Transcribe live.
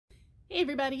Hey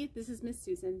everybody, this is Miss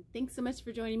Susan. Thanks so much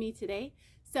for joining me today.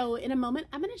 So in a moment,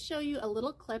 I'm going to show you a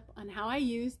little clip on how I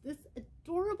use this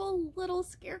adorable little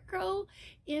scarecrow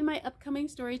in my upcoming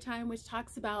story time, which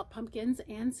talks about pumpkins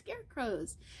and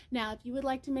scarecrows. Now, if you would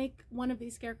like to make one of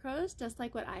these scarecrows, just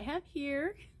like what I have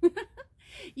here,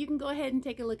 you can go ahead and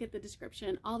take a look at the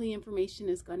description. All the information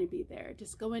is going to be there.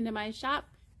 Just go into my shop,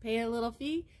 pay a little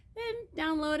fee, then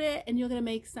download it, and you're going to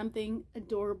make something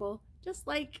adorable, just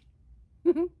like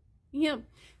yeah.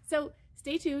 So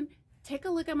stay tuned, take a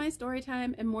look at my story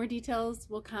time, and more details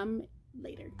will come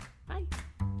later. Bye.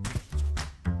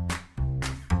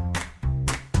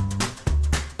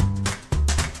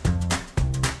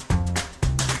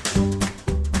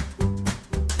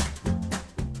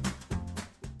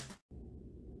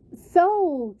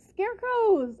 So,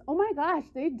 scarecrows, oh my gosh,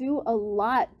 they do a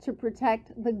lot to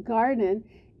protect the garden.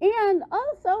 And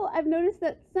also, I've noticed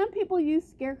that some people use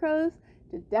scarecrows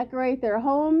to decorate their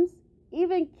homes.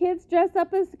 Even kids dress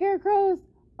up as scarecrows.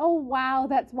 Oh wow,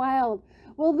 that's wild.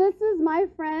 Well, this is my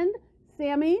friend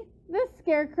Sammy, the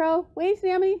scarecrow. Wait,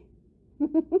 Sammy.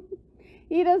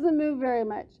 He doesn't move very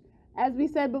much. As we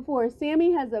said before,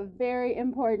 Sammy has a very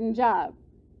important job.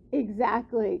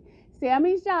 Exactly.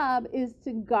 Sammy's job is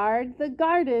to guard the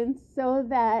garden so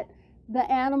that the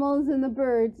animals and the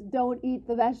birds don't eat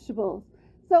the vegetables.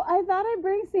 So I thought I'd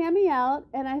bring Sammy out,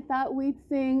 and I thought we'd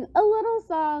sing a little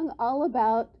song all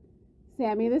about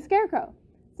Sammy the Scarecrow.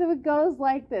 So it goes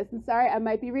like this. And sorry, I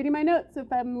might be reading my notes, so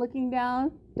if I'm looking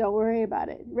down, don't worry about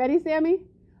it. Ready, Sammy?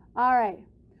 All right.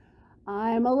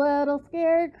 I'm a little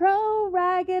scarecrow,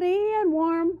 raggedy and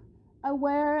warm. I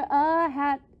wear a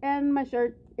hat and my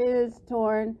shirt is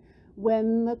torn.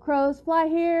 When the crows fly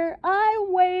here, I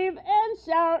wave and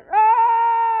shout,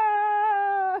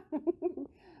 "Ah!"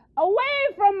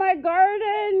 Away from my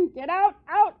garden! Get out,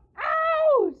 out,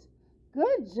 out!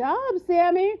 Good job,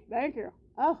 Sammy. Thank you.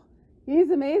 Oh, he's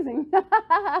amazing.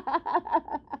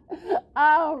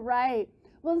 All right.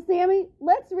 Well, Sammy,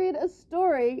 let's read a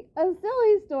story, a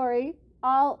silly story,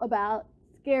 all about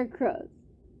scarecrows.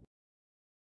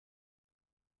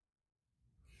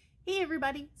 Hey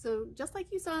everybody, so just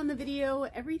like you saw in the video,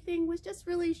 everything was just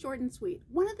really short and sweet.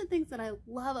 One of the things that I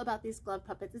love about these glove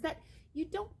puppets is that you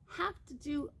don't have to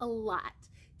do a lot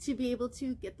to be able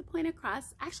to get the point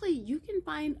across. Actually, you can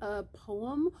find a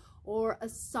poem or a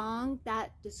song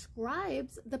that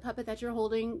describes the puppet that you're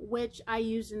holding, which I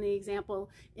used in the example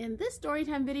in this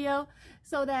storytime video,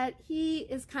 so that he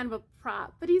is kind of a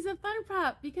prop, but he's a fun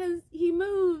prop because he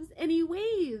moves and he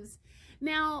waves.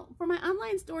 Now, for my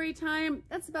online story time,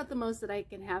 that's about the most that I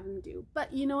can have him do.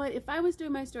 But you know what? If I was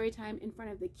doing my story time in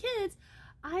front of the kids,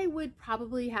 I would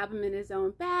probably have him in his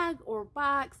own bag or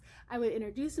box. I would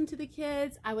introduce him to the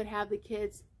kids. I would have the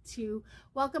kids to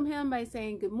welcome him by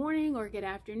saying good morning or good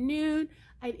afternoon.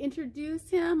 I'd introduce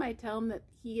him. I'd tell him that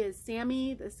he is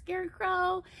Sammy the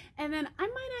Scarecrow. And then I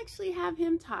might actually have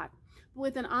him talk.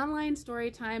 With an online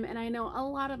story time, and I know a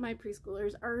lot of my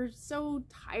preschoolers are so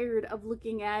tired of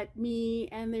looking at me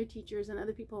and their teachers and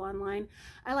other people online.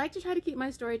 I like to try to keep my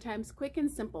story times quick and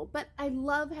simple, but I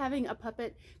love having a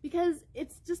puppet because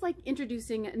it's just like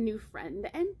introducing a new friend,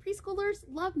 and preschoolers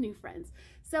love new friends.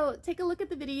 So take a look at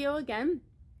the video again.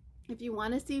 If you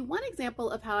want to see one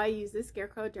example of how I use this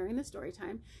scarecrow during the story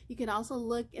time, you can also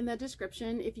look in the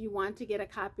description if you want to get a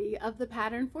copy of the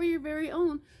pattern for your very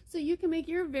own, so you can make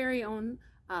your very own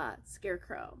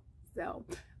scarecrow. So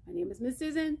my name is Miss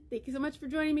Susan. Thank you so much for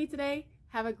joining me today.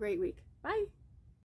 Have a great week. Bye.